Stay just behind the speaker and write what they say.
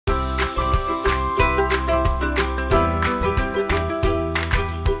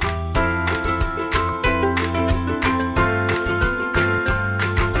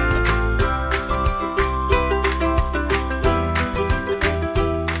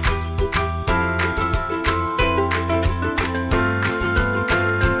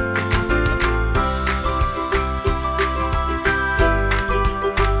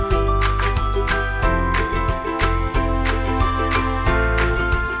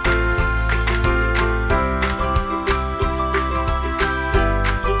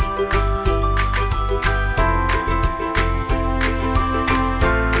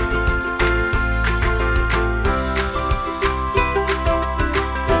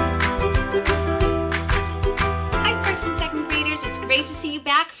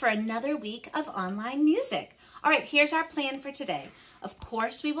for another week of online music. All right, here's our plan for today. Of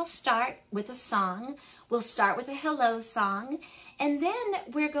course, we will start with a song. We'll start with a hello song, and then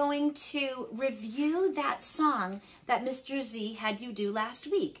we're going to review that song that Mr. Z had you do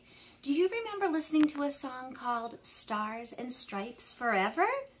last week. Do you remember listening to a song called Stars and Stripes Forever?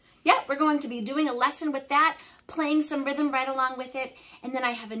 Yep, we're going to be doing a lesson with that, playing some rhythm right along with it, and then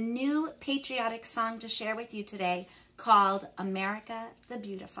I have a new patriotic song to share with you today called America the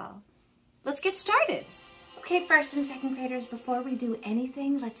Beautiful. Let's get started. Okay, first and second graders, before we do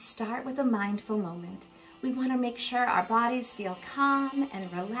anything, let's start with a mindful moment. We want to make sure our bodies feel calm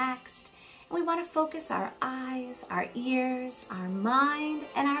and relaxed, and we want to focus our eyes, our ears, our mind,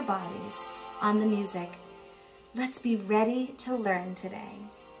 and our bodies on the music. Let's be ready to learn today.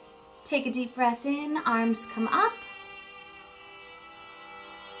 Take a deep breath in, arms come up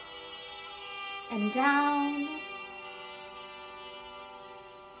and down.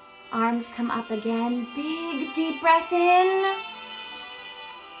 Arms come up again, big deep breath in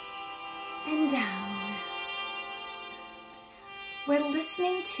and down. We're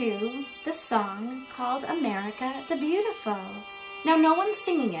listening to the song called America the Beautiful. Now, no one's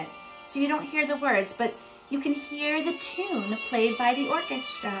singing it, so you don't hear the words, but you can hear the tune played by the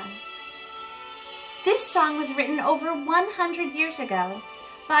orchestra. This song was written over 100 years ago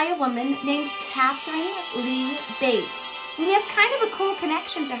by a woman named Catherine Lee Bates. And we have kind of a cool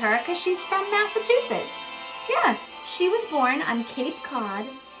connection to her because she's from Massachusetts. Yeah, she was born on Cape Cod,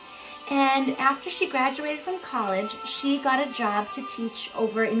 and after she graduated from college, she got a job to teach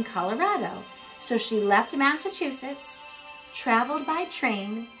over in Colorado. So she left Massachusetts, traveled by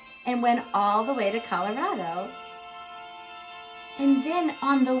train, and went all the way to Colorado. And then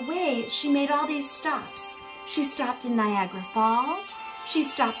on the way, she made all these stops. She stopped in Niagara Falls. She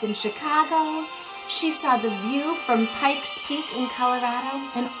stopped in Chicago. She saw the view from Pikes Peak in Colorado.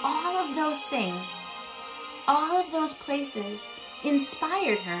 And all of those things, all of those places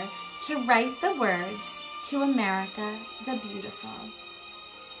inspired her to write the words to America the Beautiful.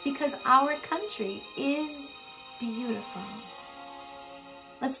 Because our country is beautiful.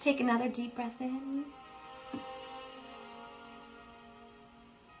 Let's take another deep breath in.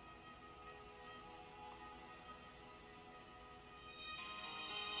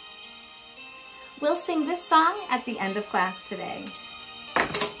 We'll sing this song at the end of class today.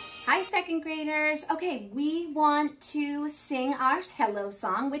 Hi, second graders. Okay, we want to sing our hello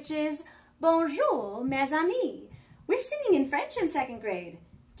song, which is Bonjour, mes amis. We're singing in French in second grade.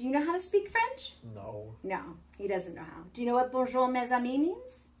 Do you know how to speak French? No. No, he doesn't know how. Do you know what Bonjour, mes amis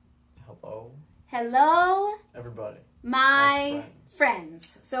means? Hello. Hello. Everybody. My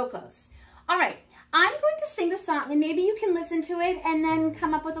friends. So close. All right, I'm going to sing the song, and maybe you can listen to it and then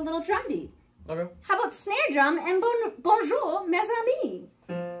come up with a little drum beat. Okay. How about snare drum and bonjour, mes amis?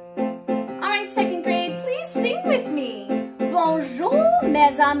 All right, second grade, please sing with me. Bonjour,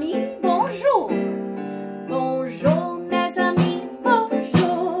 mes amis, bonjour. Bonjour, mes amis,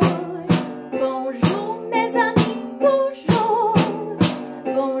 bonjour. Bonjour, mes amis, bonjour.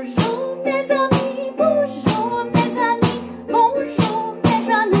 Bonjour, mes amis, bonjour, mes amis. Bonjour, mes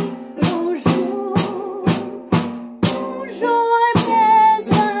amis, bonjour. Bonjour, mes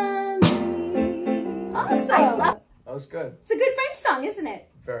amis. Awesome. I love it. That was good. It's a good French song, isn't it?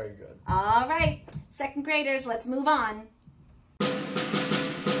 Very good. All right, second graders, let's move on.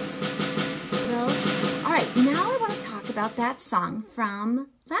 All right, now I want to talk about that song from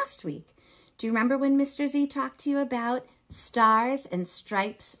last week. Do you remember when Mr. Z talked to you about Stars and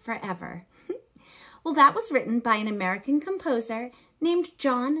Stripes Forever? Well, that was written by an American composer named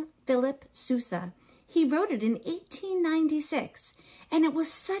John Philip Sousa. He wrote it in 1896, and it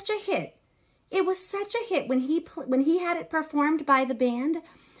was such a hit. It was such a hit when he had it performed by the band.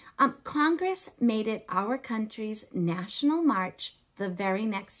 Congress made it our country's national march the very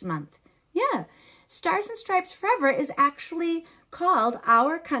next month. Yeah, Stars and Stripes Forever is actually called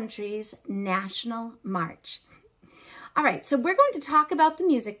our country's national march. All right, so we're going to talk about the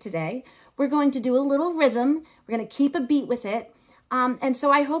music today. We're going to do a little rhythm. We're going to keep a beat with it. And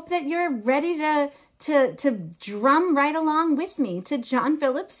so I hope that you're ready to drum right along with me to John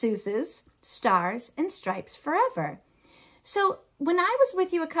Philip Sousa's Stars and Stripes Forever. So when I was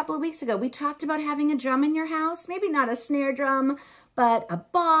with you a couple of weeks ago, we talked about having a drum in your house, maybe not a snare drum, but a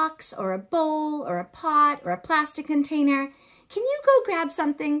box or a bowl or a pot or a plastic container. Can you go grab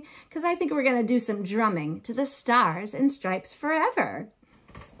something? Because I think we're going to do some drumming to the Stars and Stripes Forever.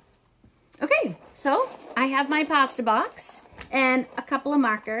 Okay, so I have my pasta box and a couple of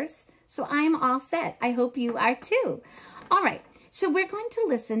markers, so I'm all set. I hope you are too. All right, so we're going to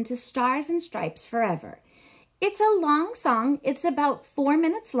listen to Stars and Stripes Forever. It's a long song. It's about 4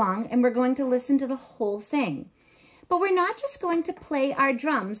 minutes long, and we're going to listen to the whole thing. But we're not just going to play our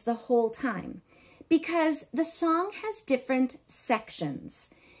drums the whole time, because the song has different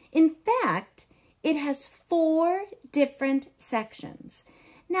sections. In fact, it has 4 different sections.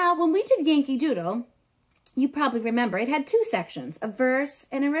 Now, when we did Yankee Doodle, you probably remember it had 2 sections, a verse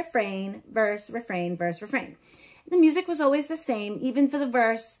and a refrain, verse, refrain, verse, refrain. The music was always the same. Even for the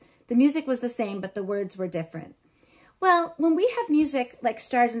verse, the music was the same, but the words were different. Well, when we have music like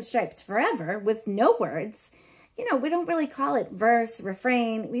Stars and Stripes Forever with no words, we don't really call it verse,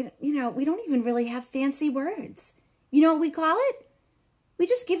 refrain. We don't even really have fancy words. You know what we call it? We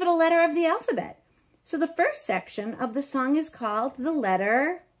just give it a letter of the alphabet. So the first section of the song is called the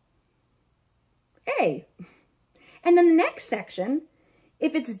letter A. And then the next section,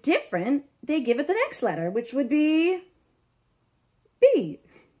 if it's different, they give it the next letter, which would be B.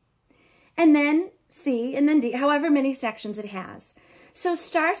 And then C, and then D, however many sections it has. So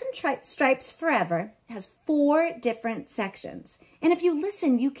Stars and Stripes Forever has 4 different sections. And if you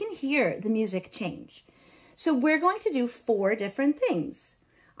listen, you can hear the music change. So we're going to do 4 different things.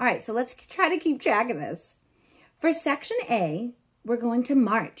 All right, so let's try to keep track of this. For section A, we're going to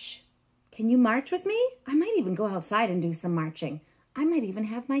march. Can you march with me? I might even go outside and do some marching. I might even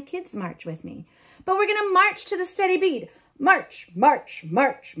have my kids march with me. But we're going to march to the steady beat. March, march,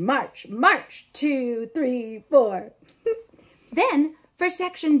 march, march, march. 2, 3, 4. Then for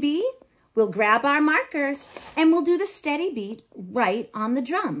section B, we'll grab our markers and we'll do the steady beat right on the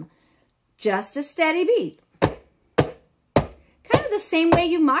drum. Just a steady beat. Kind of the same way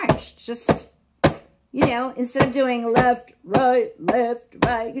you marched. Just, instead of doing left, right,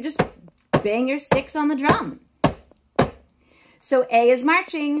 you just bang your sticks on the drum. So A is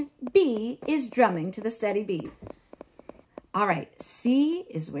marching, B is drumming to the steady beat. All right, C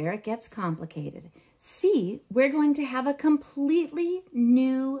is where it gets complicated. C, we're going to have a completely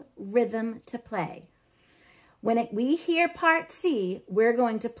new rhythm to play. When we hear part C, we're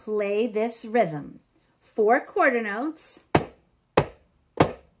going to play this rhythm. 4 quarter notes,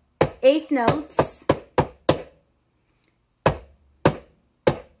 1/8 notes,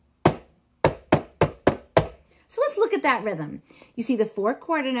 so let's look at that rhythm. You see the 4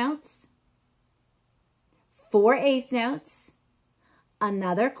 quarter notes, 4 1/8 notes,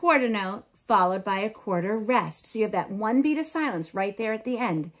 another quarter note, followed by a quarter rest. So you have that 1 beat of silence right there at the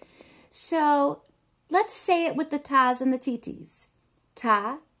end. So let's say it with the tas and the titis.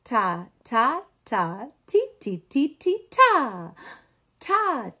 Ta, ta, ta, ta, ti, ti, ti, ti, ta.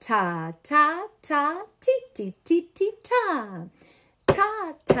 Ta, ta, ta, ta, ti, ti, ti, ti, ta.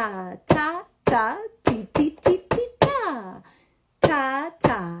 Ta, ta, ta, ta, ti, ti, ti, ti, ta. Ta,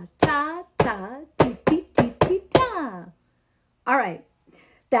 ta, ta, ta, ti, ti, ti, ti, ta. All right,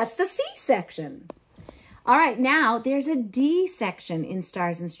 that's the C section. All right, now there's a D section in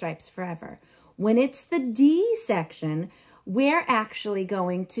Stars and Stripes Forever. When it's the D section, we're actually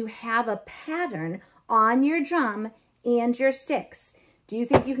going to have a pattern on your drum and your sticks. Do you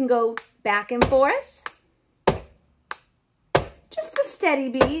think you can go back and forth? Just a steady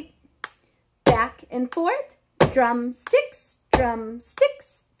beat. Back and forth. Drum, sticks, drum,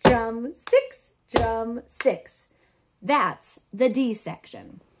 sticks, drum, sticks, drum, sticks. That's the D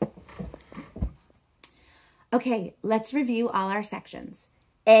section. Okay, let's review all our sections.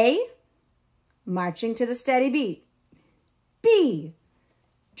 A, marching to the steady beat. B,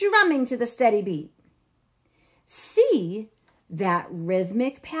 drumming to the steady beat. C, that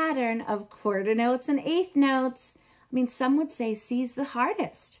rhythmic pattern of quarter notes and 1/8 notes. I mean, some would say C's the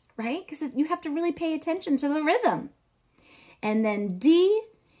hardest, right? Because you have to really pay attention to the rhythm. And then D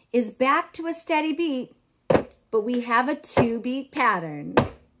is back to a steady beat, but we have a 2-beat pattern.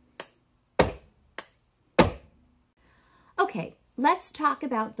 Okay, let's talk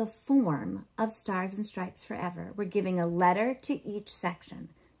about the form of Stars and Stripes Forever. We're giving a letter to each section.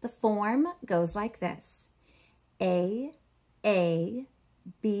 The form goes like this. A,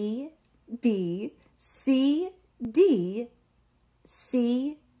 B, B, C, D,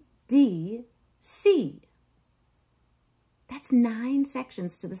 C, D, C. That's 9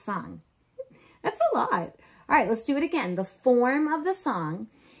 sections to the song. That's a lot. All right, let's do it again. The form of the song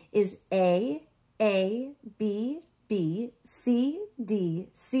is A, B, B, C, D,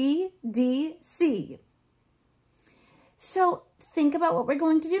 C, D, C. So think about what we're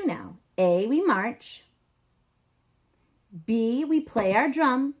going to do now. A, we march. B, we play our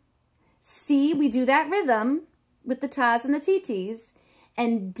drum. C, we do that rhythm with the tas and the titis.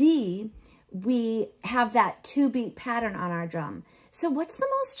 And D, we have that 2-beat pattern on our drum. So what's the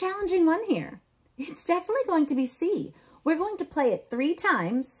most challenging one here? It's definitely going to be C. We're going to play it 3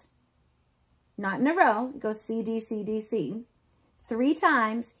 times. not in a row. It goes C, D, C, D, C 3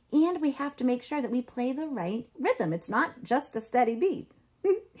 times, and we have to make sure that we play the right rhythm. It's not just a steady beat.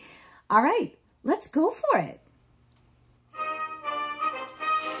 All right, let's go for it.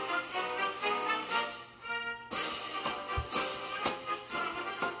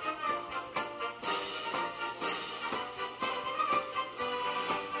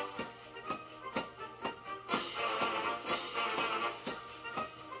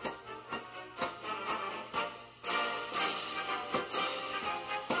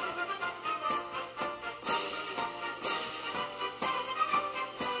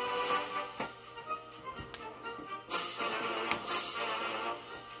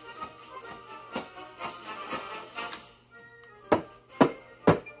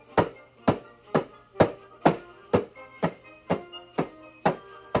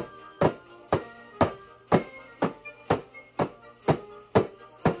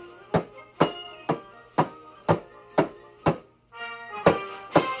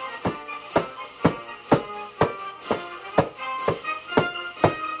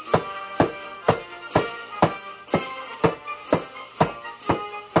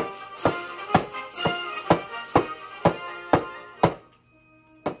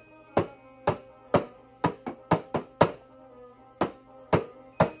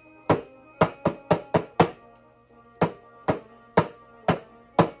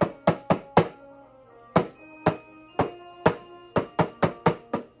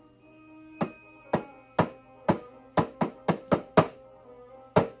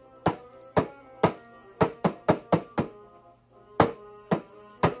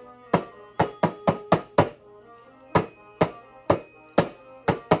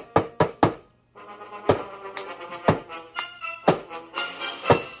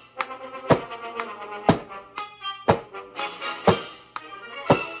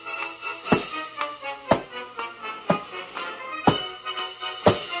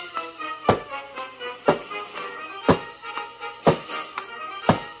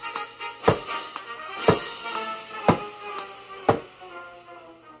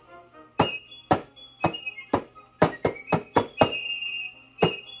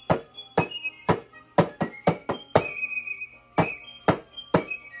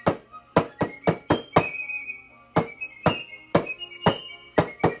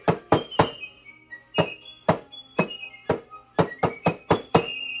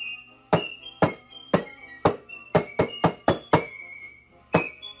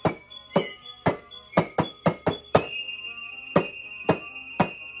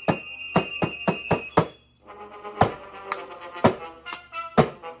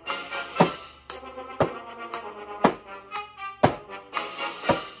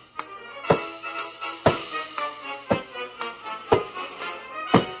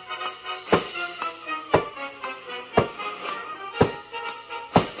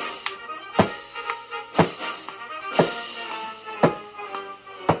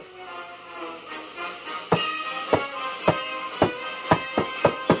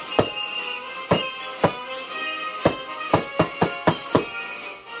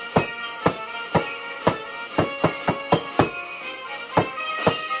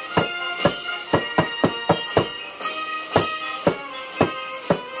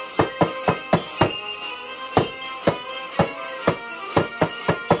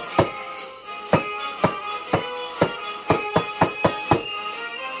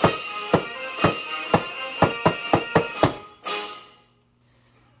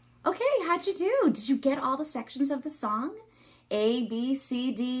 How'd you do? Did you get all the sections of the song? A, B,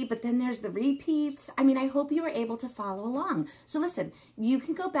 C, D, but then there's the repeats. I mean, I hope you were able to follow along. So listen, you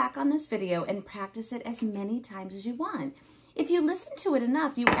can go back on this video and practice it as many times as you want. If you listen to it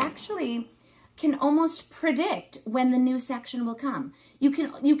enough, you actually can almost predict when the new section will come. You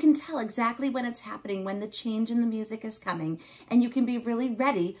can tell exactly when it's happening, when the change in the music is coming, and you can be really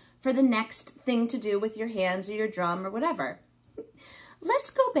ready for the next thing to do with your hands or your drum or whatever.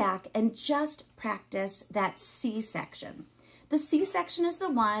 Let's go back and just practice that C section. The C section is the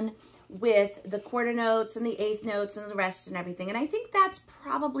one with the quarter notes and the eighth notes and the rest and everything, and I think that's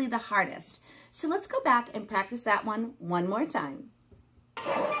probably the hardest. So let's go back and practice that one more time.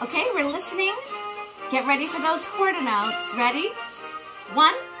 Okay, we're listening. Get ready for those quarter notes. Ready?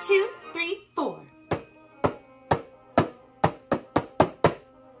 1, 2, 3, 4.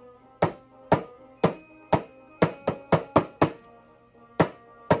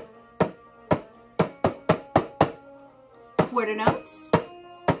 Quarter notes,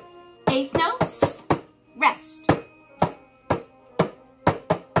 eighth notes, rest.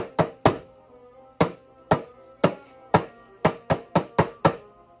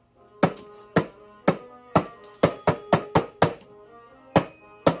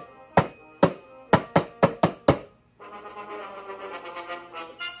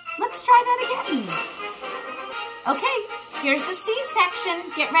 Here's the C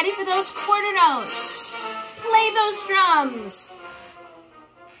section. Get ready for those quarter notes. Play those drums.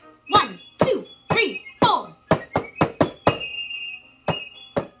 1, 2, 3, 4.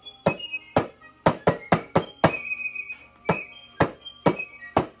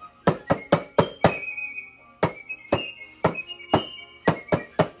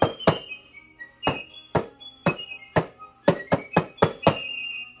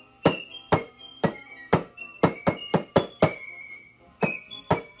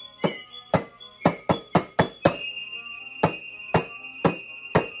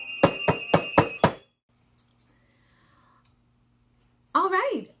 All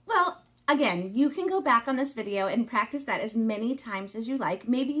right, well, again, you can go back on this video and practice that as many times as you like.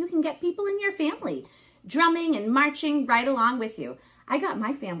 Maybe you can get people in your family drumming and marching right along with you. I got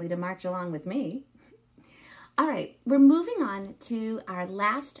my family to march along with me. All right, we're moving on to our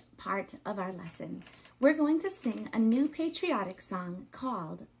last part of our lesson. We're going to sing a new patriotic song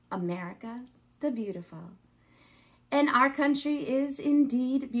called America the Beautiful. And our country is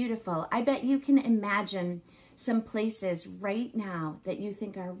indeed beautiful. I bet you can imagine some places right now that you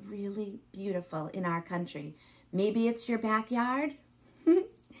think are really beautiful in our country. Maybe it's your backyard.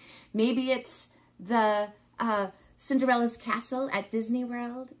 Maybe it's the Cinderella's castle at Disney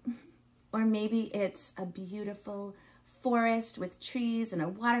World. Or maybe it's a beautiful forest with trees and a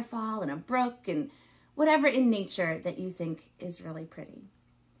waterfall and a brook and whatever in nature that you think is really pretty.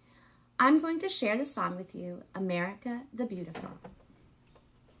 I'm going to share the song with you, America the Beautiful.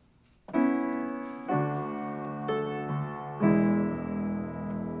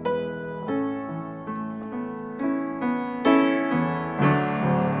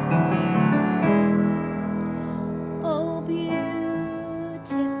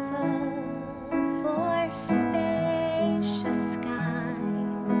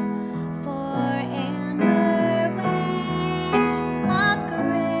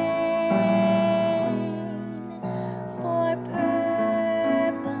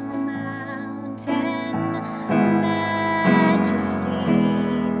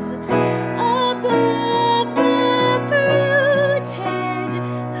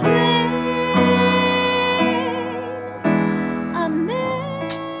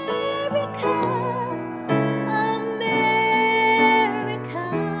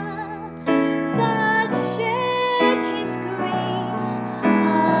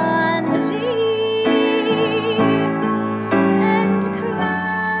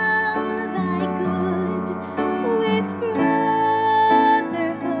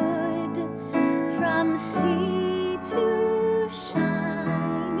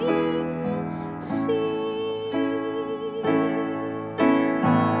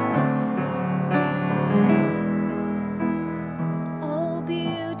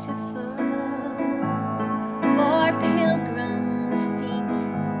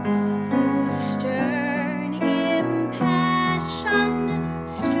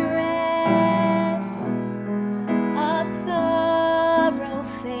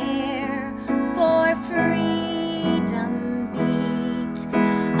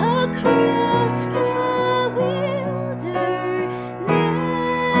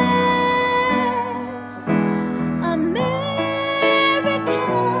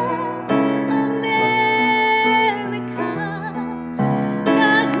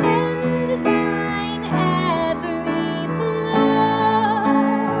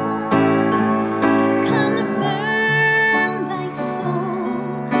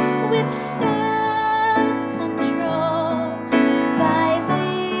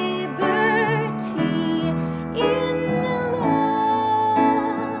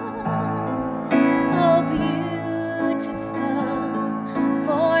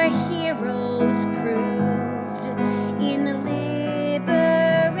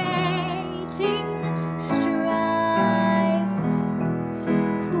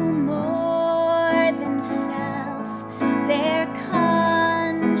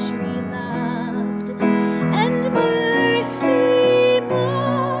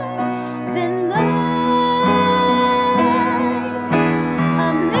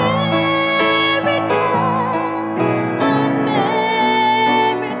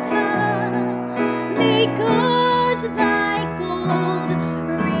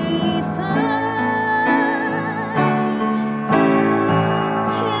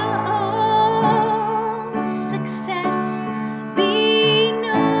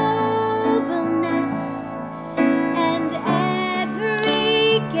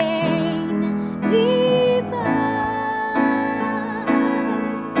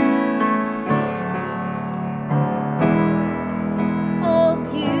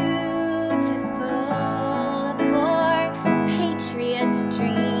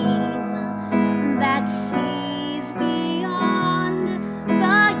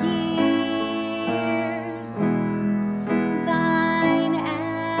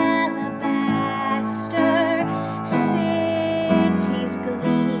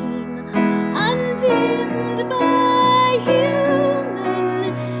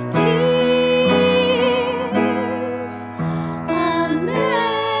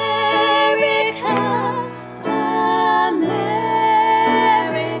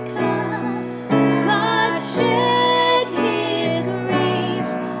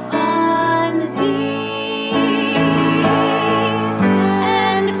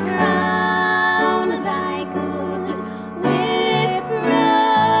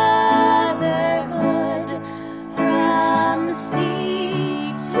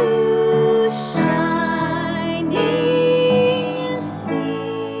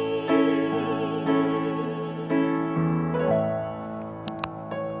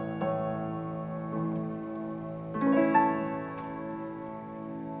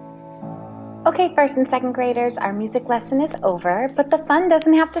 Okay, first and second graders, our music lesson is over, but the fun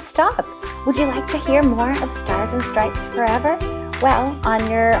doesn't have to stop. Would you like to hear more of Stars and Stripes Forever? Well, on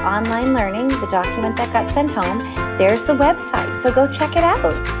your online learning, the document that got sent home, there's the website, so go check it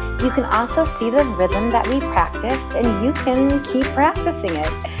out. You can also see the rhythm that we practiced, and you can keep practicing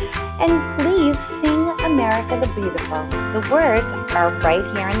it. And please sing America the Beautiful. The words are right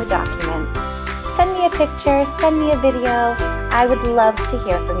here in the document. Send me a picture, send me a video. I would love to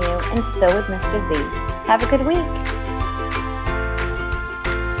hear from you, and so would Mr. Z. Have a good week.